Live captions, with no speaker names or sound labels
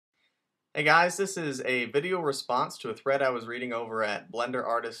Hey guys, this is a video response to a thread I was reading over at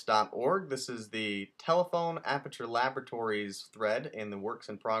blenderartist.org. This is the telephone Aperture Laboratories thread in the works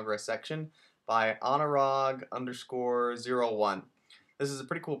in progress section by Anurag_01. This is a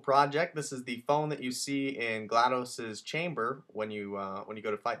pretty cool project. This is the phone that you see in GLaDOS's chamber when you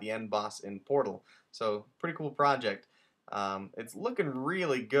go to fight the end boss in Portal. So pretty cool project. It's looking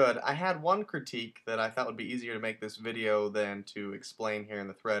really good. I had one critique that I thought would be easier to make this video than to explain here in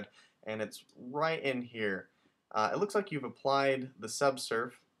the thread, and it's right in here. It looks like you've applied the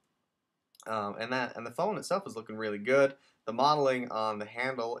subsurf, and the phone itself is looking really good. The modeling on the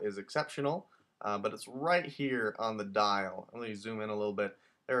handle is exceptional, but it's right here on the dial. Let me zoom in a little bit.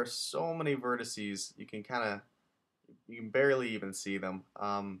 There are so many vertices you can barely even see them.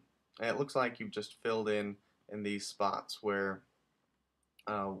 And it looks like you've just filled in these spots where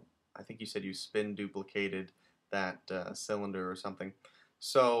I think you said you spin duplicated that cylinder or something.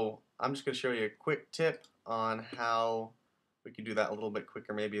 So I'm just going to show you a quick tip on how we can do that a little bit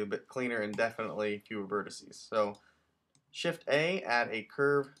quicker, maybe a bit cleaner, and definitely fewer vertices. So Shift A, add a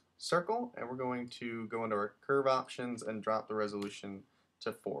curve circle, and we're going to go into our curve options and drop the resolution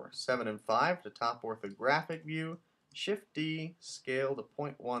to 4. 7 and 5 to top orthographic view. Shift D, scale to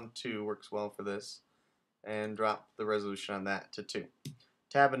 0.12 works well for this, and drop the resolution on that to 2.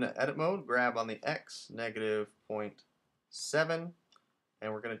 Tab into edit mode, grab on the X, -0.7,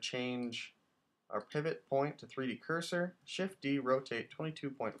 and we're going to change our pivot point to 3D cursor. Shift D, rotate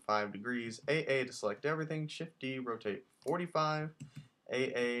 22.5 degrees. AA to select everything. Shift D, rotate 45.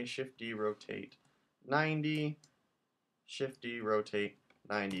 AA, Shift D, rotate 90. Shift D, rotate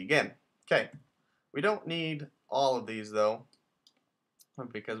 90 again. Okay, we don't need all of these though,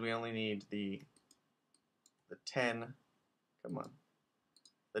 because we only need the 10, come on,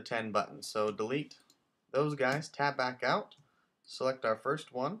 the 10 buttons. So delete those guys, tab back out, select our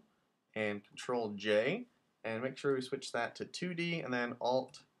first one, and Control J, and make sure we switch that to 2D, and then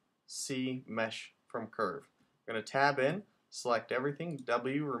Alt C, mesh from curve. We're going to tab in, select everything,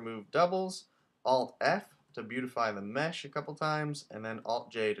 W, remove doubles, Alt F to beautify the mesh a couple times, and then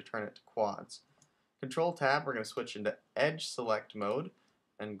Alt J to turn it to quads. Control Tab, we're going to switch into edge select mode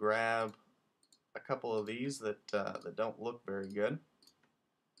and grab a couple of these that don't look very good,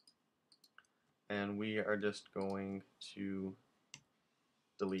 and we are just going to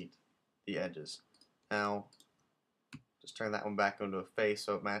delete the edges. Now just turn that one back into a face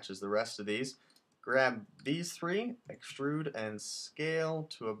so it matches the rest of these. Grab these three, extrude and scale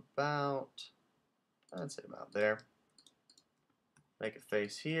to about, I'd say about there. Make a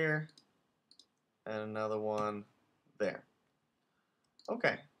face here, and another one there.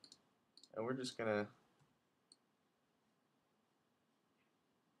 Okay, and we're just gonna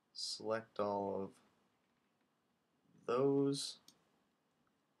select all of those.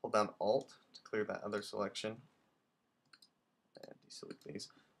 Hold down Alt to clear that other selection, and deselect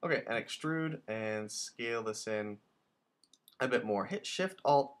these. Okay, and extrude and scale this in a bit more. Hit Shift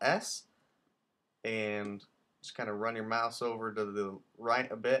Alt S and just kind of run your mouse over to the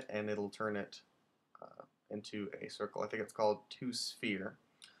right a bit, and it'll turn it into a circle. I think it's called 2-sphere.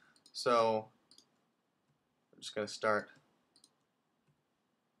 So I'm just going to start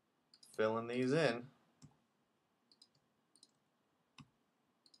filling these in.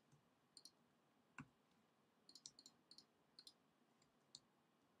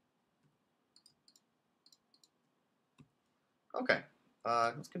 Okay,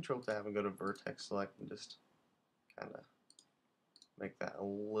 let's Control Tab and go to Vertex Select and just kind of make that a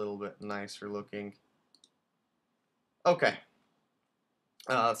little bit nicer looking. Okay,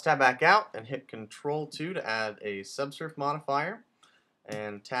 let's tab back out and hit Control 2 to add a subsurf modifier,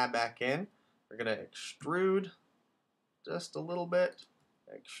 and tab back in. We're going to extrude just a little bit,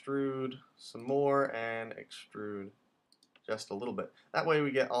 extrude some more, and extrude just a little bit. That way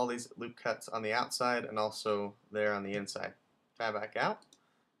we get all these loop cuts on the outside and also there on the inside. Tab back out,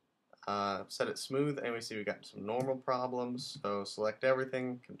 set it smooth, and we see we got some normal problems. So select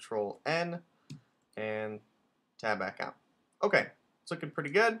everything, Control N, and tab back out. Okay, it's looking pretty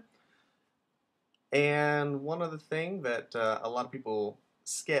good. And one other thing that a lot of people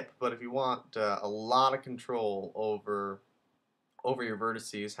skip, but if you want a lot of control over your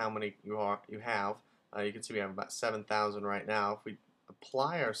vertices, how many you have, you can see we have about 7,000 right now. If we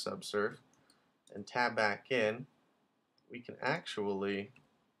apply our subsurf and tab back in, we can actually,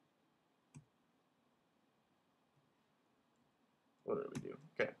 what did we do?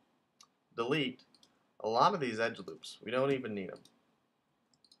 Okay, delete a lot of these edge loops. We don't even need them.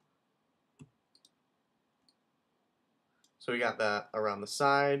 So we got that around the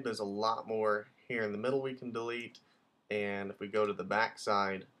side. There's a lot more here in the middle we can delete. And if we go to the back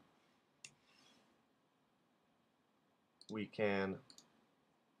side, we can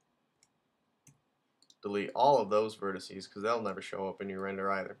delete all of those vertices because they'll never show up in your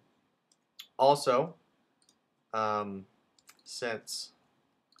render either. Also, since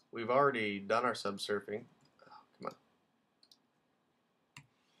we've already done our subsurfing, come on,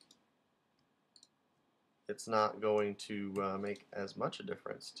 it's not going to make as much a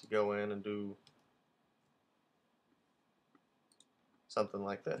difference to go in and do something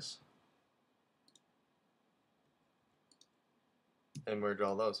like this and merge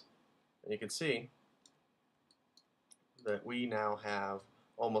all those. And you can see that we now have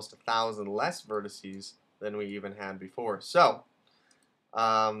almost 1,000 less vertices than we even had before. So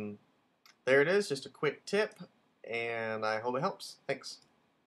there it is, just a quick tip, and I hope it helps. Thanks.